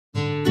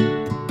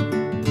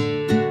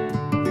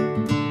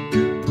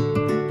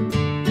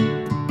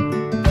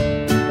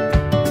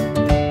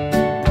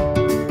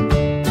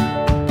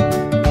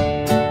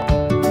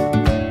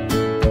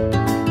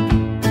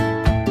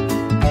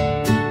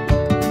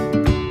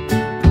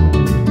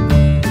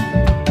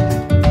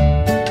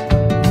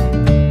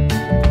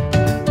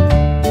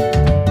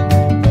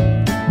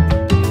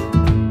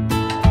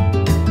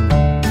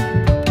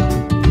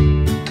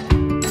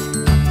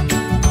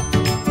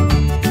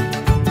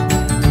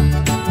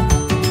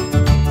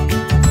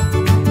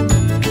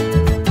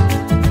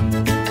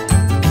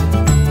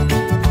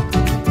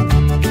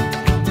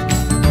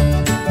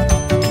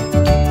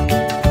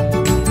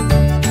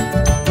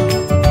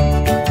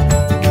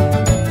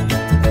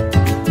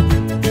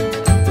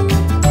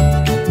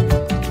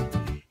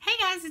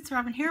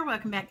Robin here.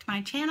 Welcome back to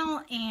my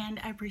channel, and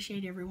I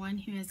appreciate everyone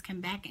who has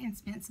come back and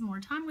spent some more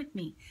time with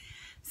me.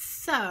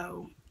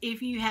 So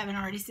if you haven't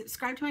already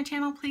subscribed to my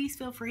channel, please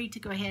feel free to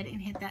go ahead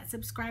and hit that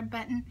subscribe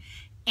button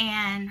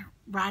and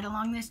ride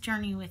along this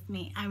journey with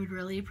me. I would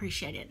really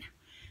appreciate it.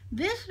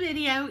 This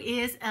video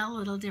is a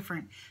little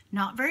different.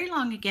 Not very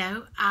long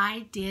ago,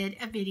 I did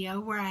a video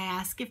where I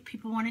asked if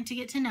people wanted to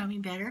get to know me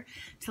better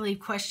to leave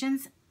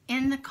questions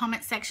in the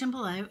comment section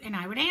below, and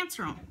I would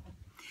answer them.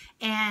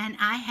 And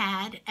I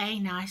had a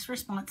nice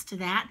response to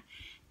that,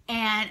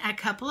 and a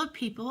couple of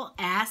people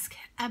asked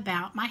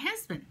about my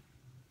husband.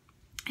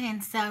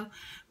 And so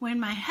when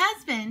my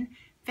husband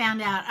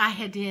found out I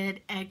had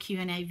did a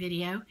Q&A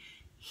video,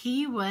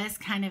 he was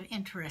kind of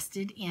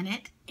interested in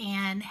it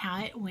and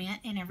how it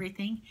went and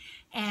everything.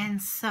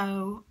 And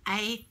so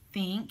I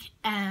think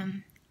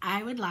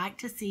I would like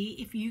to see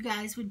if you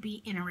guys would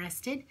be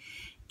interested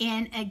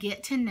in a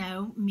get to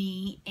know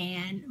me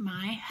and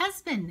my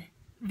husband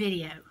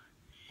video.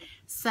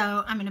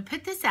 So I'm going to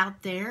put this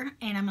out there,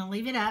 and I'm going to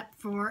leave it up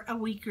for a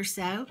week or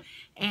so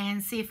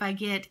and see if I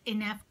get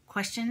enough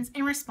questions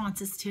and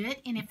responses to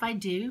it. And if I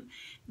do,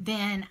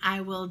 then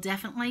I will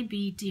definitely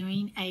be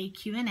doing a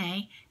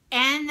Q&A,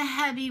 and the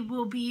hubby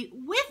will be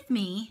with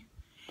me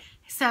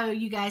so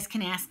you guys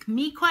can ask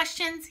me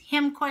questions,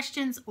 him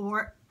questions,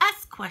 or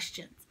us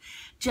questions.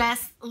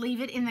 Just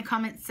leave it in the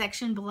comments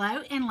section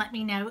below and let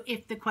me know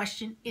if the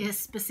question is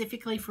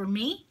specifically for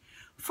me,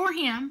 for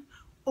him,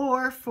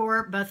 or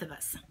for both of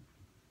us.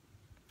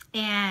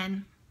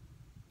 And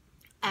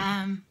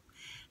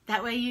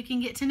that way you can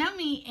get to know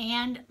me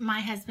and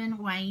my husband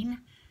Wayne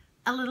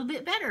a little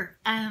bit better.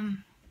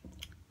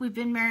 We've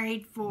been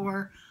married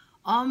for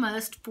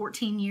almost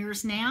 14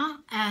 years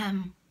now.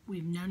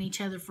 We've known each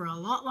other for a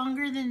lot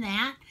longer than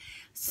that.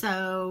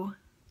 So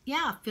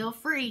yeah, feel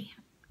free.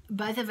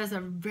 Both of us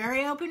are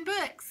very open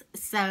books.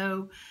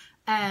 So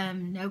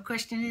no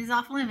question is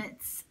off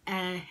limits.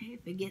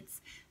 If it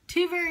gets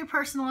too very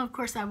personal, of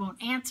course I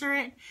won't answer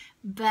it,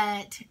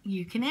 but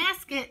you can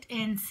ask it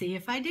and see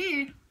if I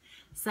do.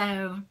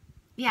 So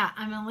yeah,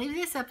 I'm going to leave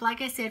this up,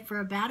 like I said,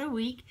 for about a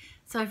week.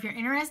 So if you're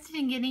interested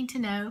in getting to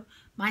know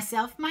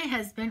myself, my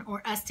husband,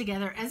 or us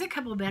together as a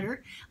couple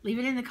better, leave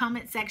it in the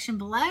comment section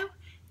below.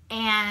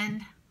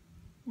 And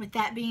with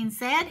that being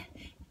said,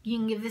 you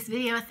can give this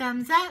video a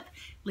thumbs up,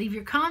 leave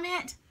your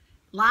comment,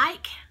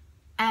 like,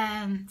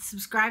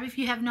 subscribe if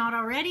you have not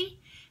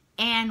already,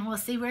 and we'll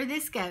see where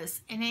this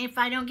goes. And if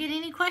I don't get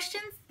any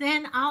questions,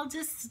 then I'll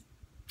just,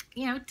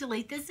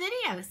 delete this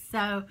video.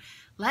 So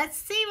let's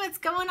see what's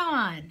going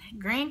on.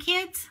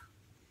 Grandkids,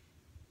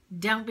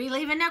 don't be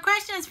leaving no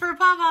questions for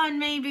Papa and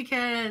me,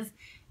 because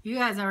you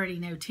guys already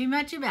know too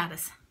much about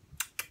us.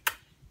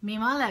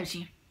 Meemaw loves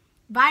you.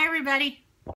 Bye, everybody.